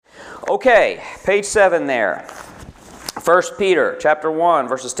Okay, page 7 there. 1 Peter chapter 1,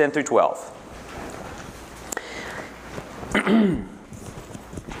 verses 10 through 12.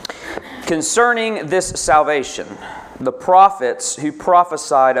 Concerning this salvation, the prophets who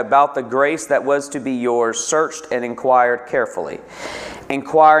prophesied about the grace that was to be yours searched and inquired carefully,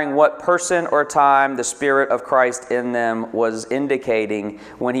 inquiring what person or time the Spirit of Christ in them was indicating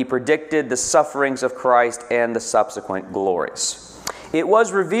when he predicted the sufferings of Christ and the subsequent glories. It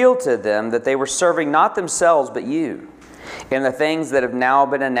was revealed to them that they were serving not themselves but you, in the things that have now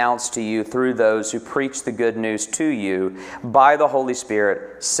been announced to you through those who preach the good news to you by the Holy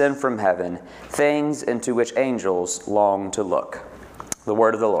Spirit sent from heaven, things into which angels long to look. The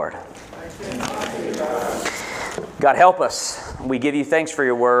word of the Lord. God help us. We give you thanks for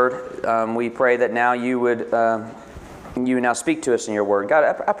your word. We pray that now you would now speak to us in your word.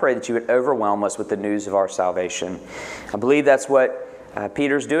 God, I pray that you would overwhelm us with the news of our salvation. I believe that's what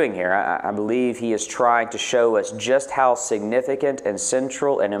Peter's doing here. I believe he is trying to show us just how significant and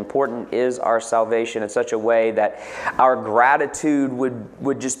central and important is our salvation in such a way that our gratitude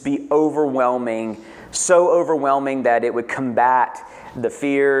would just be overwhelming, so overwhelming that it would combat the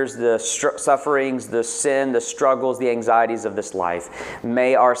fears, the sufferings, the sin, the struggles, the anxieties of this life.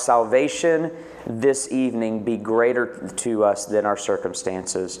 May our salvation this evening be greater to us than our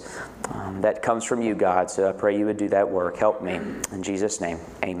circumstances. That comes from you, God, so I pray you would do that work. Help me. In Jesus' name,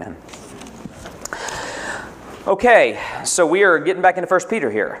 amen. Okay, so we are getting back into 1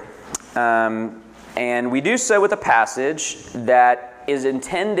 Peter here. And we do so with a passage that is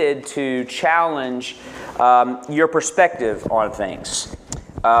intended to challenge your perspective on things.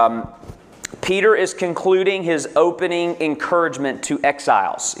 Peter is concluding his opening encouragement to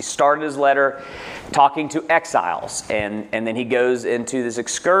exiles. He started his letter talking to exiles, and then he goes into this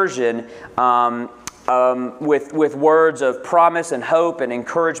excursion with words of promise and hope and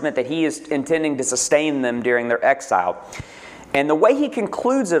encouragement that he is intending to sustain them during their exile. And the way he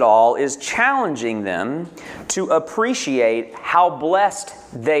concludes it all is challenging them to appreciate how blessed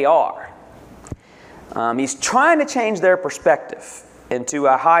they are. He's trying to change their perspective into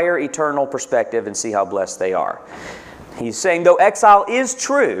a higher eternal perspective and see how blessed they are. He's saying, though exile is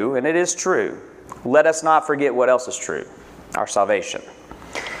true, and it is true, let us not forget what else is true, our salvation.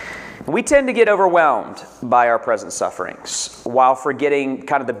 We tend to get overwhelmed by our present sufferings while forgetting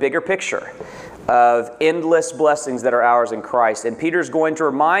kind of the bigger picture of endless blessings that are ours in Christ. And Peter's going to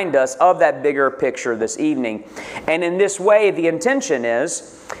remind us of that bigger picture this evening. And in this way, the intention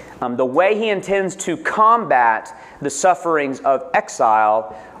is, the way he intends to combat the sufferings of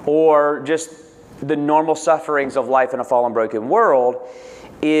exile or just the normal sufferings of life in a fallen, broken world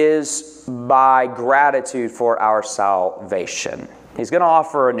is by gratitude for our salvation. He's going to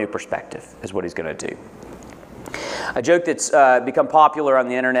offer a new perspective, is what he's going to do. A joke that's become popular on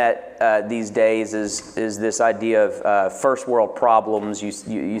the internet these days is this idea of first world problems.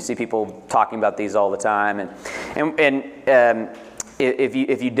 You see people talking about these all the time, and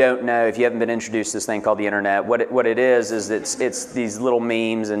if you don't know, if you haven't been introduced to this thing called the internet, what it is it's these little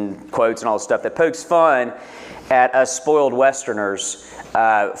memes and quotes and all this stuff that pokes fun at us spoiled Westerners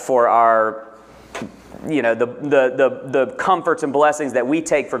for our, the comforts and blessings that we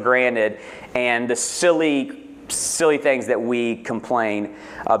take for granted and the silly things that we complain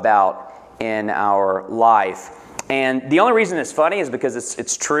about in our life. And the only reason it's funny is because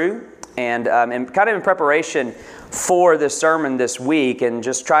it's true. And kind of in preparation for this sermon this week and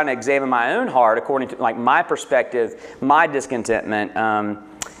just trying to examine my own heart according to like my perspective, my discontentment,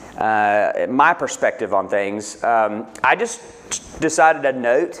 my perspective on things, I just decided to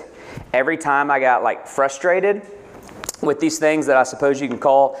note every time I got like frustrated with these things that I suppose you can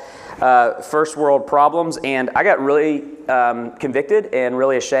call first world problems, and I got really convicted and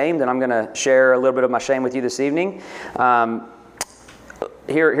really ashamed, and I'm going to share a little bit of my shame with you this evening.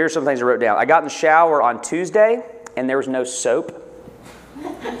 Here's some things I wrote down. I got in the shower on Tuesday, and there was no soap.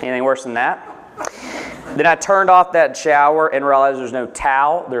 Anything worse than that? Then I turned off that shower and realized there's no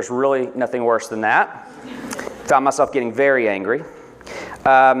towel. There's really nothing worse than that. Found myself getting very angry.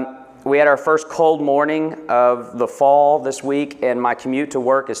 We had our first cold morning of the fall this week, and my commute to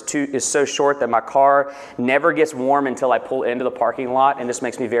work is so short that my car never gets warm until I pull into the parking lot, and this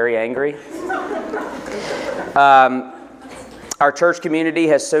makes me very angry. Our church community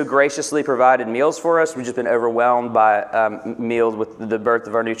has so graciously provided meals for us. We've just been overwhelmed by meals with the birth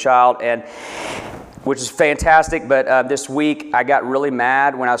of our new child, and which is fantastic. But this week I got really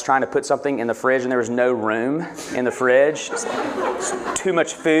mad when I was trying to put something in the fridge and there was no room in the fridge. It's too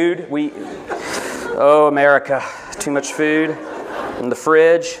much food. Oh, America, too much food in the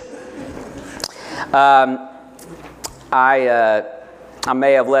fridge. I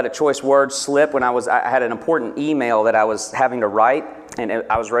may have let a choice word slip when I had an important email that I was having to write, and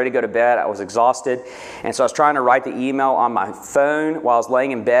I was ready to go to bed. I was exhausted, and so I was trying to write the email on my phone while I was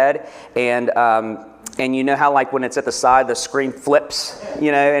laying in bed, and you know how like when it's at the side, the screen flips,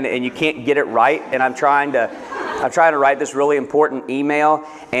 you know, and you can't get it right, and I'm trying to write this really important email,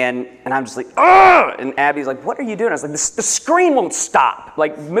 and I'm just like, ugh! And Abby's like, what are you doing? I was like, the screen won't stop,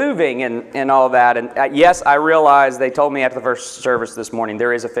 like moving and all that. And yes, I realized they told me after the first service this morning,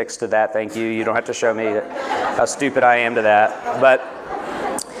 there is a fix to that, thank you. You don't have to show me how stupid I am to that. But,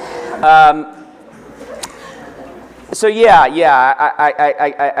 so yeah,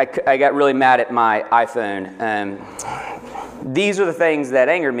 I got really mad at my iPhone. These are the things that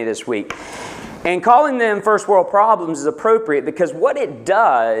angered me this week. And calling them first world problems is appropriate because what it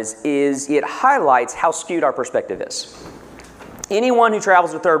does is it highlights how skewed our perspective is. Anyone who travels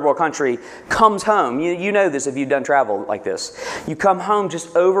to a third world country comes home, you know this if you've done travel like this, you come home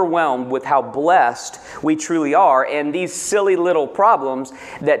just overwhelmed with how blessed we truly are, and these silly little problems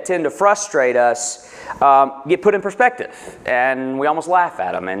that tend to frustrate us get put in perspective, and we almost laugh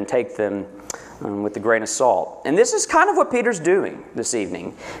at them and take them with a grain of salt. And this is kind of what Peter's doing this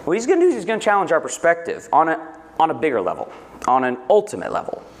evening. What he's going to do is he's going to challenge our perspective on a bigger level, on an ultimate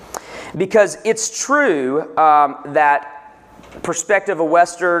level. Because it's true that perspective of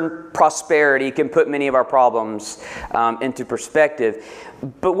Western prosperity can put many of our problems into perspective.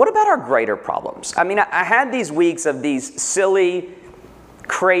 But what about our greater problems? I mean, I had these weeks of these silly,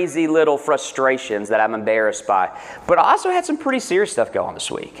 crazy little frustrations that I'm embarrassed by. But I also had some pretty serious stuff go on this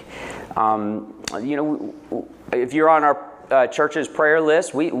week. You know, if you're on our church's prayer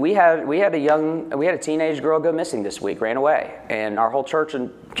list, we had a teenage girl go missing this week, ran away, and our whole church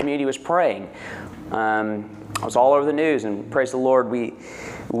and community was praying. It was all over the news, and praise the Lord,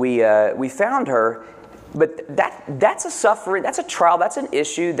 we found her. But that's a suffering, that's a trial, that's an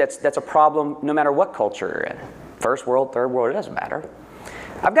issue, that's a problem, no matter what culture you're in. First world, third world, it doesn't matter.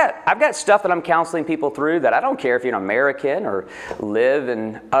 I've got stuff that I'm counseling people through that I don't care if you're an American or live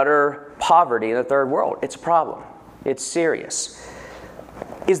in utter poverty in the third world. It's a problem. It's serious.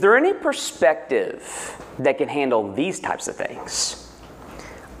 Is there any perspective that can handle these types of things?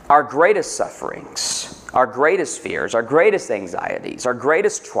 Our greatest sufferings, our greatest fears, our greatest anxieties, our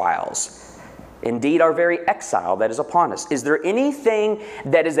greatest trials, indeed our very exile that is upon us. Is there anything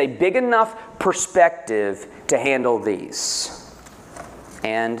that is a big enough perspective to handle these?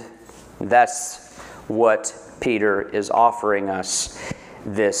 And that's what Peter is offering us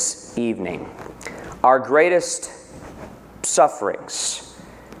this evening. Our greatest sufferings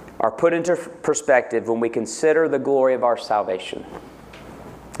are put into perspective when we consider the glory of our salvation.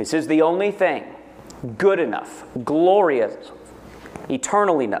 This is the only thing good enough, glorious,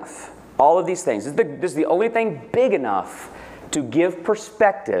 eternal enough, all of these things. This is the only thing big enough to give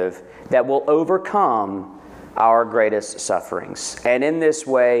perspective that will overcome our greatest sufferings. And in this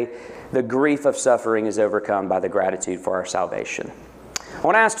way, the grief of suffering is overcome by the gratitude for our salvation. I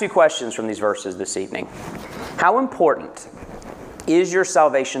want to ask two questions from these verses this evening. How important is your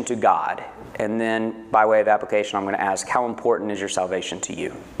salvation to God? And then, by way of application, I'm going to ask, how important is your salvation to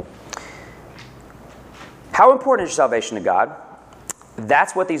you? How important is your salvation to God?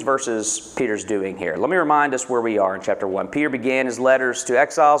 That's what these verses Peter's doing here. Let me remind us where we are in chapter 1. Peter began his letters to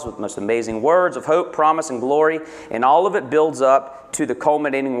exiles with the most amazing words of hope, promise, and glory, and all of it builds up to the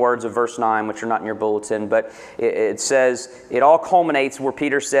culminating words of verse 9, which are not in your bulletin, but it says, it all culminates where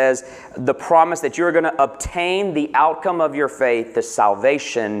Peter says, the promise that you're going to obtain the outcome of your faith, the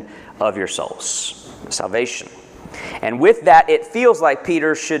salvation of your souls. Salvation. And with that, it feels like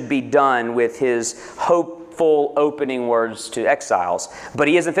Peter should be done with his hopeful opening words to exiles, but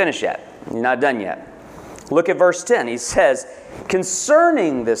he isn't finished yet. He's not done yet. Look at verse 10. He says,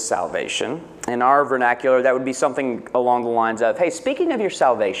 concerning this salvation, in our vernacular, that would be something along the lines of, hey, speaking of your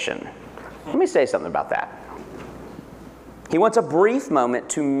salvation, let me say something about that. He wants a brief moment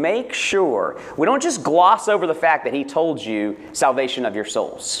to make sure we don't just gloss over the fact that he told you salvation of your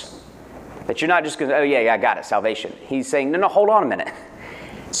souls. That you're not just going to, oh yeah, I got it, salvation. He's saying, no, hold on a minute.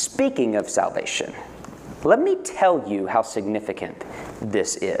 Speaking of salvation, let me tell you how significant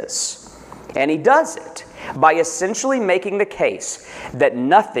this is. And he does it by essentially making the case that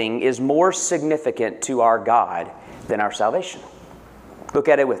nothing is more significant to our God than our salvation. Look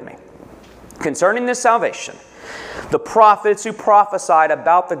at it with me. Concerning this salvation, the prophets who prophesied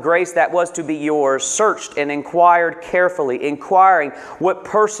about the grace that was to be yours searched and inquired carefully, inquiring what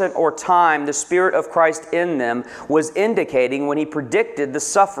person or time the Spirit of Christ in them was indicating when he predicted the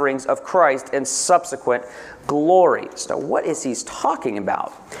sufferings of Christ and subsequent glories. Now, what is he talking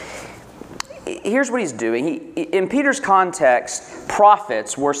about? here's what he's doing. In Peter's context,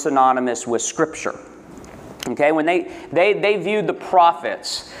 prophets were synonymous with Scripture. Okay, when they viewed the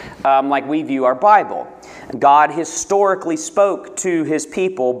prophets like we view our Bible. God historically spoke to His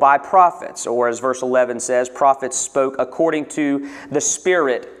people by prophets, or as verse 11 says, prophets spoke according to the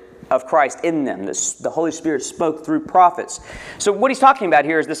Spirit of Christ in them. The Holy Spirit spoke through prophets. So what he's talking about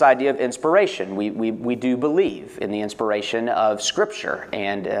here is this idea of inspiration. We do believe in the inspiration of Scripture,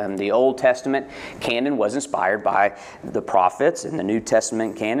 and the Old Testament canon was inspired by the prophets, and the New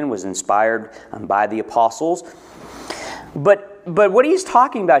Testament canon was inspired by the apostles. But what he's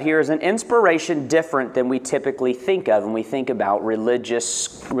talking about here is an inspiration different than we typically think of when we think about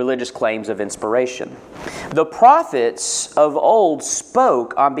religious claims of inspiration. The prophets of old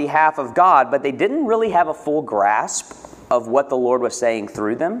spoke on behalf of God, but they didn't really have a full grasp of what the Lord was saying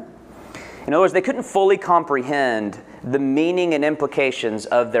through them. In other words, they couldn't fully comprehend the meaning and implications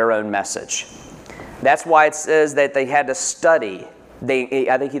of their own message. That's why it says that they had to study.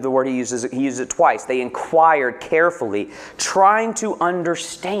 I think the word he uses it twice. They inquired carefully, trying to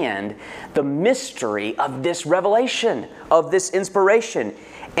understand the mystery of this revelation, of this inspiration.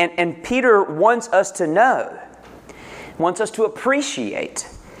 And Peter wants us to know, wants us to appreciate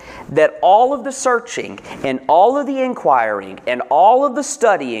that all of the searching and all of the inquiring and all of the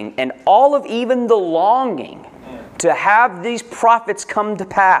studying and all of even the longing to have these prophets come to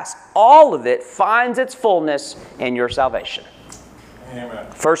pass, all of it finds its fullness in your salvation. Amen.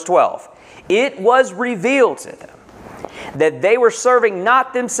 Verse 12, it was revealed to them that they were serving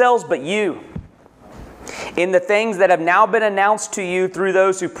not themselves but you in the things that have now been announced to you through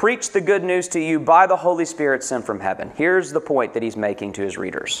those who preach the good news to you by the Holy Spirit sent from heaven. Here's the point that he's making to his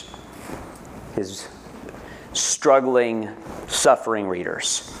readers, his struggling, suffering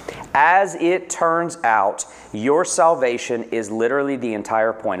readers. As it turns out, your salvation is literally the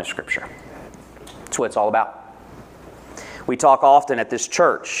entire point of Scripture. That's what it's all about. We talk often at this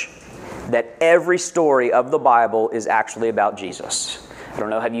church that every story of the Bible is actually about Jesus. I don't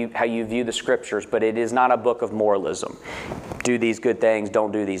know how you view the Scriptures, but it is not a book of moralism. Do these good things,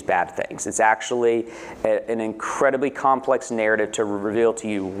 don't do these bad things. It's actually an incredibly complex narrative to reveal to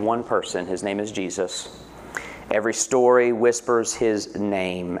you one person. His name is Jesus. Every story whispers His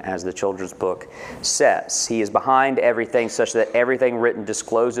name, as the children's book says. He is behind everything, such that everything written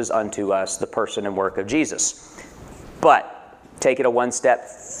discloses unto us the person and work of Jesus. But take it a one step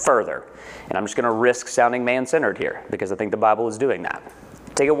further. And I'm just going to risk sounding man-centered here, because I think the Bible is doing that.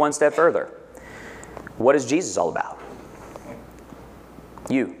 Take it one step further. What is Jesus all about?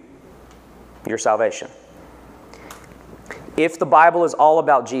 You. Your salvation. If the Bible is all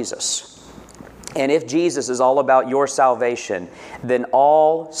about Jesus, and if Jesus is all about your salvation, then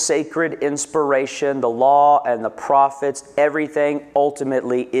all sacred inspiration, the law and the prophets, everything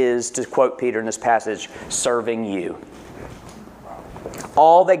ultimately is, to quote Peter in this passage, serving you.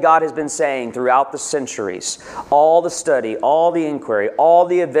 All that God has been saying throughout the centuries, all the study, all the inquiry, all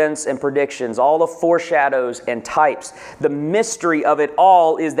the events and predictions, all the foreshadows and types, the mystery of it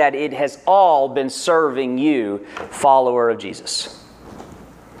all is that it has all been serving you, follower of Jesus.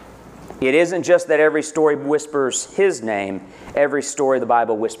 It isn't just that every story whispers His name, every story of the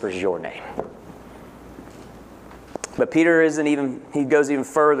Bible whispers your name. But Peter he goes even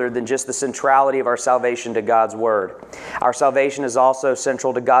further than just the centrality of our salvation to God's Word. Our salvation is also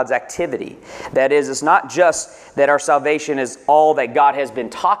central to God's activity. That is, it's not just that our salvation is all that God has been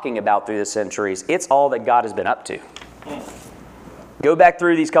talking about through the centuries. It's all that God has been up to. Go back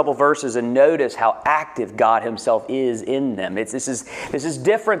through these couple verses and notice how active God Himself is in them. This is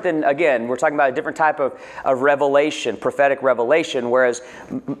different than, again, we're talking about a different type of revelation, prophetic revelation, whereas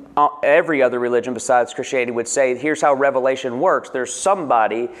every other religion besides Christianity would say, here's how revelation works. There's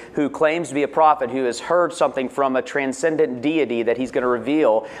somebody who claims to be a prophet who has heard something from a transcendent deity that he's going to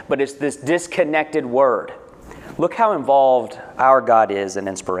reveal, but it's this disconnected word. Look how involved our God is in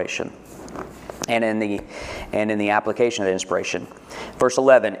inspiration. And in the application of the inspiration. Verse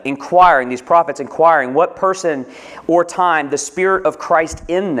 11, these prophets inquiring what person or time the Spirit of Christ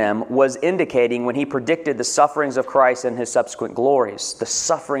in them was indicating when He predicted the sufferings of Christ and His subsequent glories. The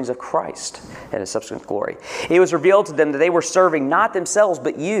sufferings of Christ and His subsequent glory. It was revealed to them that they were serving not themselves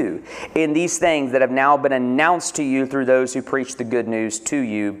but you in these things that have now been announced to you through those who preach the good news to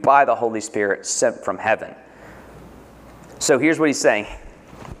you by the Holy Spirit sent from heaven. So here's what he's saying.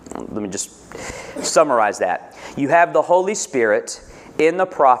 Let me just summarize that. You have the Holy Spirit in the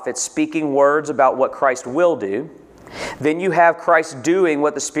prophets speaking words about what Christ will do. Then you have Christ doing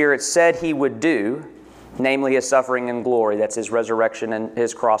what the Spirit said He would do. namely his suffering and glory. That's his resurrection and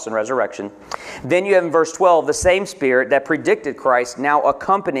his cross and resurrection. Then you have in verse 12, the same Spirit that predicted Christ now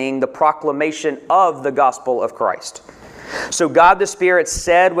accompanying the proclamation of the gospel of Christ. So God the Spirit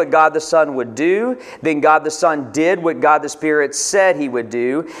said what God the Son would do. Then God the Son did what God the Spirit said he would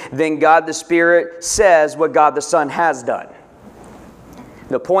do. Then God the Spirit says what God the Son has done.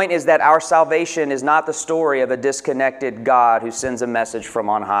 The point is that our salvation is not the story of a disconnected God who sends a message from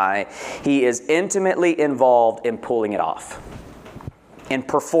on high. He is intimately involved in pulling it off, in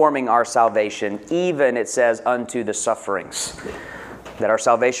performing our salvation, even, it says, unto the sufferings. That our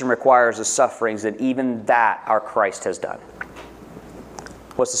salvation requires the sufferings, and even that our Christ has done.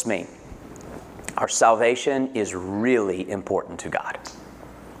 What's this mean? Our salvation is really important to God.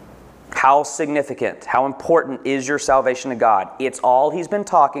 How significant, how important is your salvation to God? It's all He's been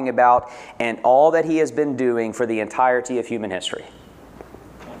talking about and all that He has been doing for the entirety of human history.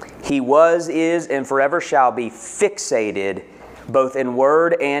 He was, is, and forever shall be fixated, both in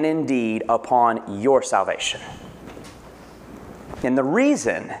word and in deed, upon your salvation. And the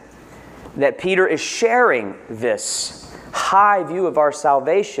reason that Peter is sharing this high view of our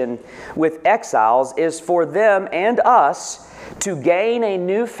salvation with exiles is for them and us to gain a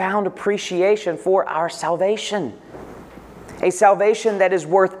newfound appreciation for our salvation. A salvation that is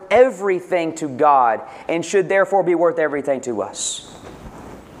worth everything to God and should therefore be worth everything to us.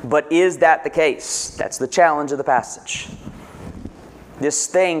 But is that the case? That's the challenge of the passage. This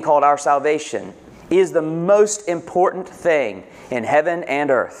thing called our salvation is the most important thing in heaven and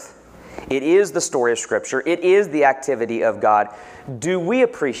earth. It is the story of Scripture. It is the activity of God. Do we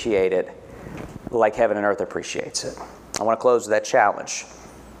appreciate it like heaven and earth appreciates it? I want to close with that challenge.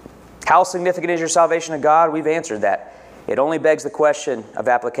 How significant is your salvation to God? We've answered that. It only begs the question of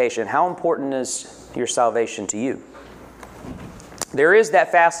application. How important is your salvation to you? There is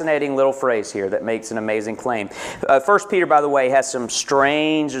that fascinating little phrase here that makes an amazing claim. 1 Peter, by the way, has some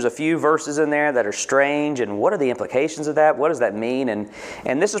there's a few verses in there that are strange, and what are the implications of that? What does that mean?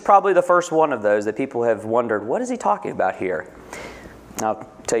 And this is probably the first one of those that people have wondered, what is he talking about here? I'll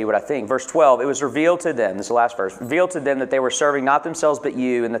tell you what I think. Verse 12, it was revealed to them, this is the last verse, revealed to them that they were serving not themselves but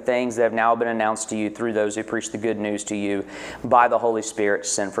you and the things that have now been announced to you through those who preach the good news to you by the Holy Spirit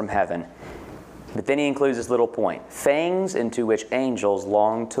sent from heaven. But then he includes this little point, things into which angels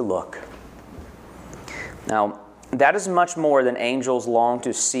long to look. Now, that is much more than angels long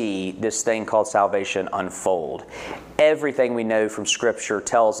to see this thing called salvation unfold. Everything we know from Scripture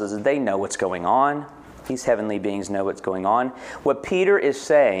tells us that they know what's going on. These heavenly beings know what's going on. What Peter is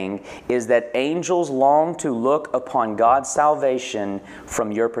saying is that angels long to look upon God's salvation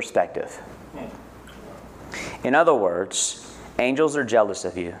from your perspective. In other words, angels are jealous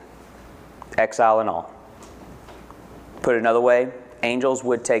of you. Exile and all. Put it another way, angels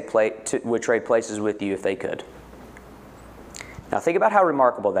would trade places with you if they could. Now think about how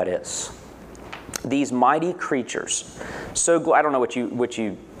remarkable that is. These mighty creatures. So I don't know what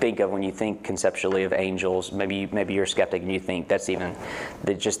you think of when you think conceptually of angels. Maybe you're a skeptic and you think that's even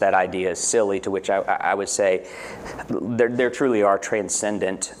just that idea is silly. To which I would say there truly are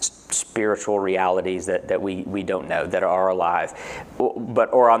transcendent spiritual realities that we don't know that are alive.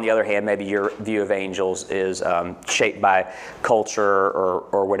 Or on the other hand, maybe your view of angels is shaped by culture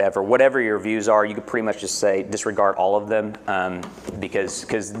or whatever your views are. You could pretty much just say disregard all of them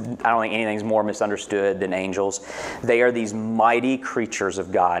because I don't think anything's more misunderstood than angels. They are these mighty creatures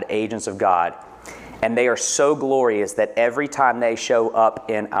of God, agents of God. And they are so glorious that every time they show up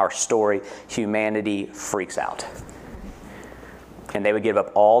in our story, humanity freaks out. And they would give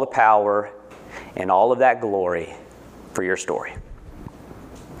up all the power and all of that glory for your story.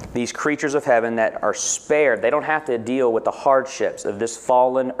 These creatures of heaven that are spared, they don't have to deal with the hardships of this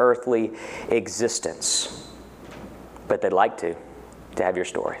fallen earthly existence. But they'd like to have your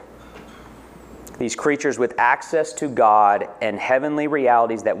story. These creatures with access to God and heavenly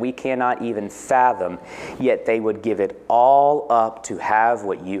realities that we cannot even fathom, yet they would give it all up to have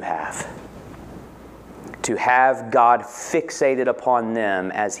what you have. To have God fixated upon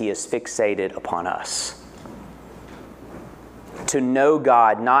them as He is fixated upon us. To know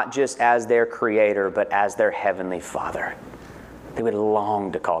God not just as their Creator, but as their Heavenly Father. They would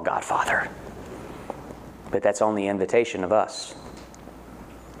long to call God Father. But that's only invitation of us.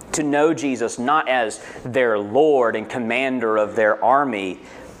 To know Jesus not as their Lord and commander of their army,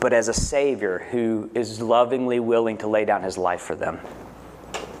 but as a Savior who is lovingly willing to lay down His life for them.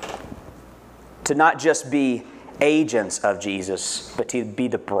 To not just be agents of Jesus, but to be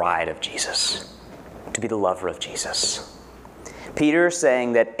the bride of Jesus. To be the lover of Jesus. Peter is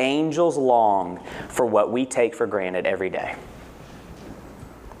saying that angels long for what we take for granted every day.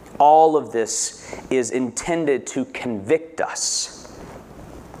 All of this is intended to convict us.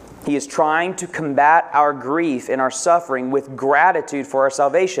 He is trying to combat our grief and our suffering with gratitude for our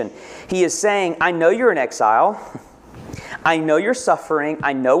salvation. He is saying, I know you're in exile. I know you're suffering.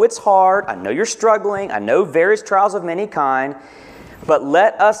 I know it's hard. I know you're struggling. I know various trials of many kind. But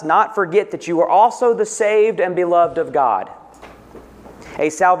let us not forget that you are also the saved and beloved of God. A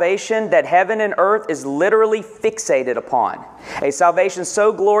salvation that heaven and earth is literally fixated upon. A salvation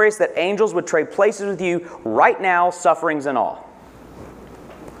so glorious that angels would trade places with you right now, sufferings and all.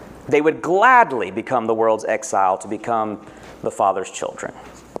 They would gladly become the world's exile to become the Father's children.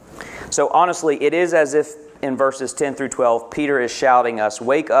 So honestly, it is as if in verses 10 through 12, Peter is shouting us,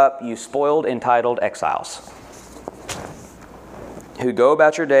 wake up, you spoiled, entitled exiles, who go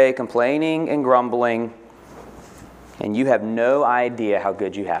about your day complaining and grumbling, and you have no idea how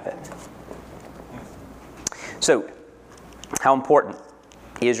good you have it. So, how important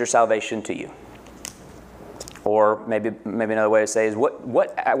is your salvation to you? Or maybe another way to say is,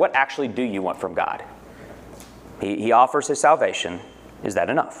 what actually do you want from God? He offers His salvation. Is that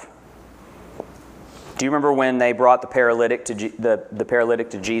enough? Do you remember when they brought the paralytic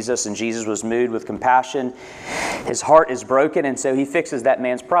to Jesus, and Jesus was moved with compassion? His heart is broken, and so He fixes that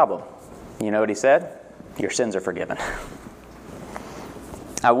man's problem. You know what He said? Your sins are forgiven.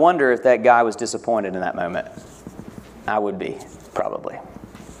 I wonder if that guy was disappointed in that moment. I would be, probably.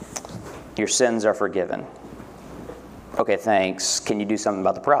 Your sins are forgiven. Okay, thanks. Can you do something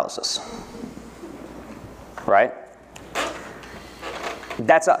about the paralysis? Right?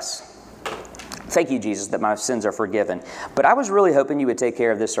 That's us. Thank you, Jesus, that my sins are forgiven. But I was really hoping you would take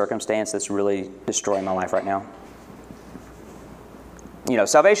care of this circumstance that's really destroying my life right now. You know,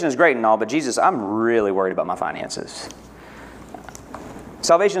 salvation is great and all, but Jesus, I'm really worried about my finances.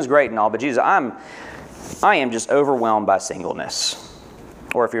 Salvation is great and all, but Jesus, I am just overwhelmed by singleness.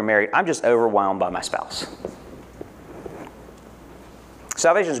 Or if you're married, I'm just overwhelmed by my spouse.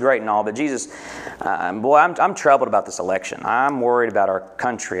 Salvation is great and all, but Jesus, I'm troubled about this election. I'm worried about our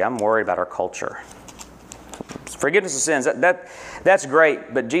country. I'm worried about our culture. Forgiveness of sins, that's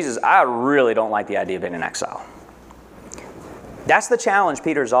great, but Jesus, I really don't like the idea of being in exile. That's the challenge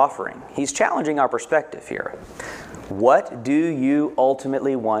Peter's offering. He's challenging our perspective here. What do you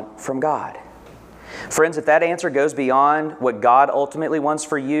ultimately want from God? Friends, if that answer goes beyond what God ultimately wants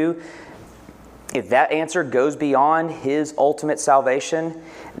for you, if that answer goes beyond His ultimate salvation,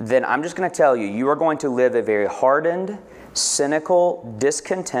 then I'm just going to tell you, you are going to live a very hardened, cynical,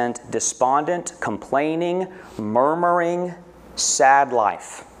 discontent, despondent, complaining, murmuring, sad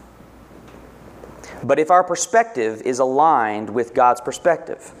life. But if our perspective is aligned with God's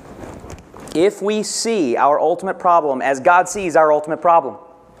perspective, if we see our ultimate problem as God sees our ultimate problem,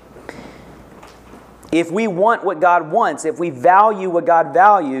 if we want what God wants, if we value what God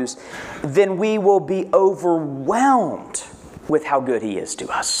values, then we will be overwhelmed with how good He is to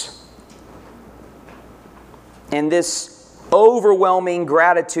us. And this overwhelming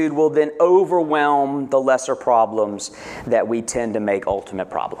gratitude will then overwhelm the lesser problems that we tend to make ultimate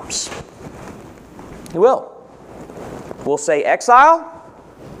problems. It will. We'll say, exile?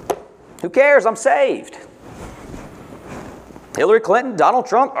 Who cares? I'm saved. Hillary Clinton, Donald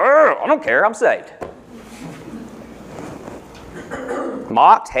Trump, I don't care. I'm saved.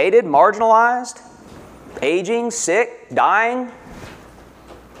 Mocked, hated, marginalized, aging, sick, dying.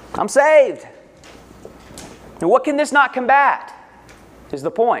 I'm saved. And what can this not combat? Is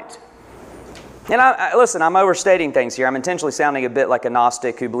the point. And listen, I'm overstating things here. I'm intentionally sounding a bit like a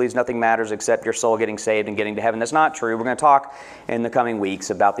Gnostic who believes nothing matters except your soul getting saved and getting to heaven. That's not true. We're going to talk in the coming weeks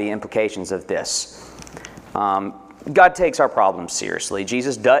about the implications of this. God takes our problems seriously.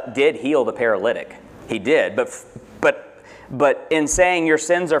 Jesus did heal the paralytic. He did, but in saying your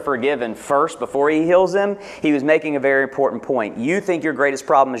sins are forgiven first before He heals them, He was making a very important point. You think your greatest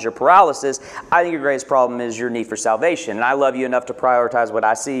problem is your paralysis. I think your greatest problem is your need for salvation. And I love you enough to prioritize what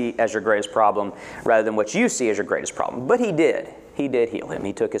I see as your greatest problem rather than what you see as your greatest problem. But He did. He did heal him.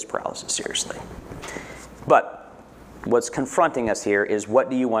 He took his paralysis seriously. But what's confronting us here is, what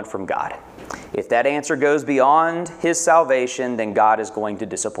do you want from God? If that answer goes beyond His salvation, then God is going to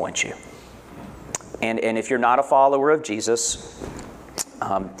disappoint you. And if you're not a follower of Jesus,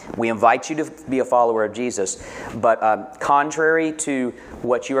 we invite you to be a follower of Jesus. But contrary to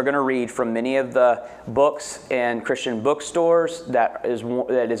what you are going to read from many of the books and Christian bookstores that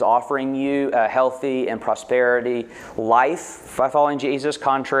is offering you a healthy and prosperity life by following Jesus,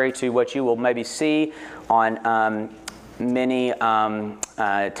 contrary to what you will maybe see on many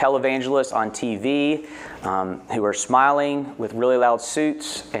televangelists on TV who are smiling with really loud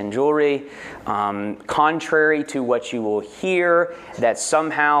suits and jewelry, contrary to what you will hear, that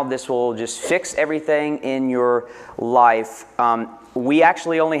somehow this will just fix everything in your life. We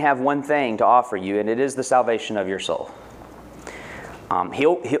actually only have one thing to offer you, and it is the salvation of your soul.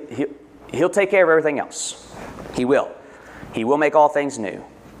 He'll take care of everything else. He will. He will make all things new.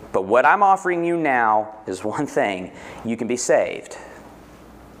 But what I'm offering you now is one thing. You can be saved.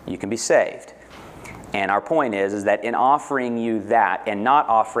 You can be saved. And our point is that in offering you that and not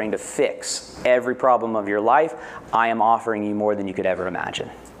offering to fix every problem of your life, I am offering you more than you could ever imagine,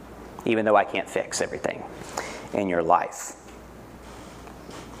 even though I can't fix everything in your life.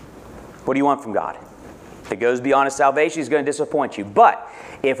 What do you want from God? If it goes beyond His salvation, He's going to disappoint you. But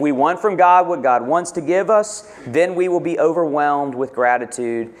if we want from God what God wants to give us, then we will be overwhelmed with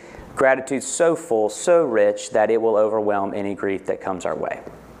gratitude. Gratitude so full, so rich, that it will overwhelm any grief that comes our way.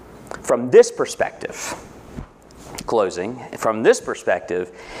 From this perspective, closing, from this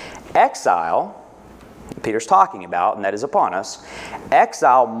perspective, exile, Peter's talking about, and that is upon us,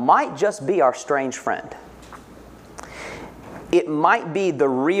 exile might just be our strange friend. It might be the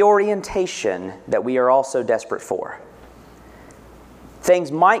reorientation that we are all so desperate for.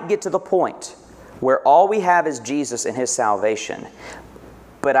 Things might get to the point where all we have is Jesus and His salvation.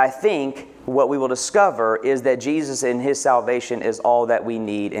 But I think what we will discover is that Jesus and His salvation is all that we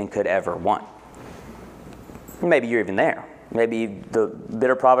need and could ever want. Maybe you're even there. Maybe the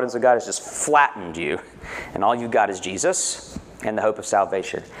bitter providence of God has just flattened you, and all you've got is Jesus and the hope of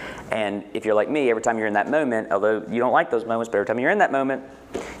salvation. And if you're like me, every time you're in that moment, although you don't like those moments, but every time you're in that moment,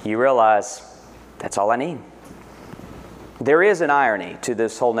 you realize that's all I need. There is an irony to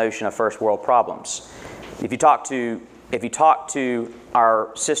this whole notion of first world problems. If you talk to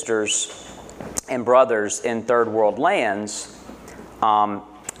our sisters and brothers in third world lands,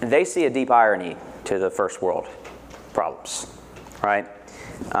 they see a deep irony to the first world problems, right?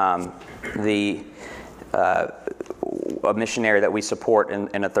 A missionary that we support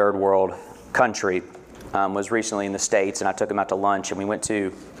in a third world country was recently in the States, and I took him out to lunch, and we went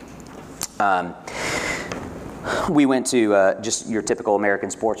to just your typical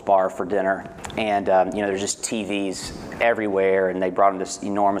American sports bar for dinner. And, there's just TVs everywhere, and they brought him this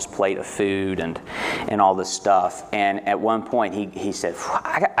enormous plate of food and all this stuff. And at one point, he said,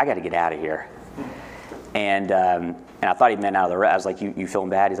 I got to get out of here. And I thought he meant out of the rest. I was like, you feeling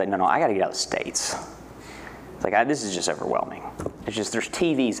bad? He's like, no, I got to get out of the States. It's like, this is just overwhelming. There's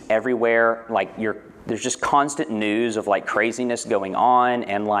TVs everywhere. Like, there's just constant news of like craziness going on,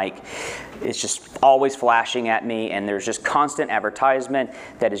 and like it's just always flashing at me, and there's just constant advertisement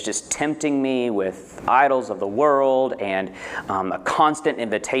that is just tempting me with idols of the world and a constant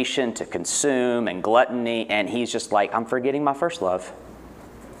invitation to consume and gluttony. And he's just like, I'm forgetting my first love.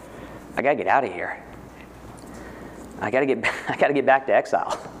 I gotta get out of here. I gotta get back to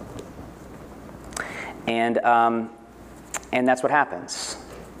exile. And that's what happens.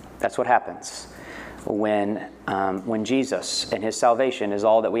 That's what happens when Jesus and His salvation is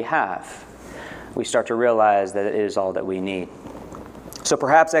all that we have. We start to realize that it is all that we need. So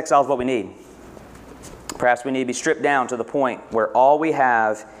perhaps exile is what we need. Perhaps we need to be stripped down to the point where all we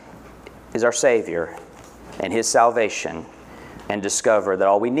have is our Savior and His salvation, and discover that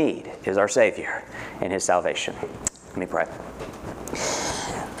all we need is our Savior and His salvation. Let me pray.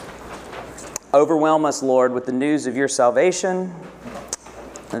 Overwhelm us, Lord, with the news of Your salvation,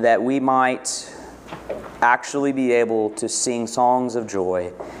 that we might actually be able to sing songs of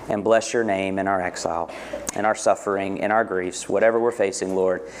joy and bless Your name in our exile, in our suffering, in our griefs, whatever we're facing,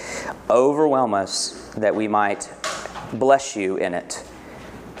 Lord. Overwhelm us that we might bless You in it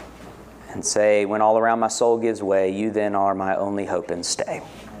and say, when all around my soul gives way, You then are my only hope and stay.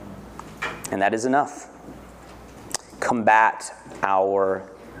 And that is enough. Combat our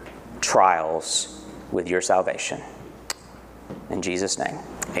trials with Your salvation. In Jesus' name,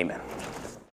 amen.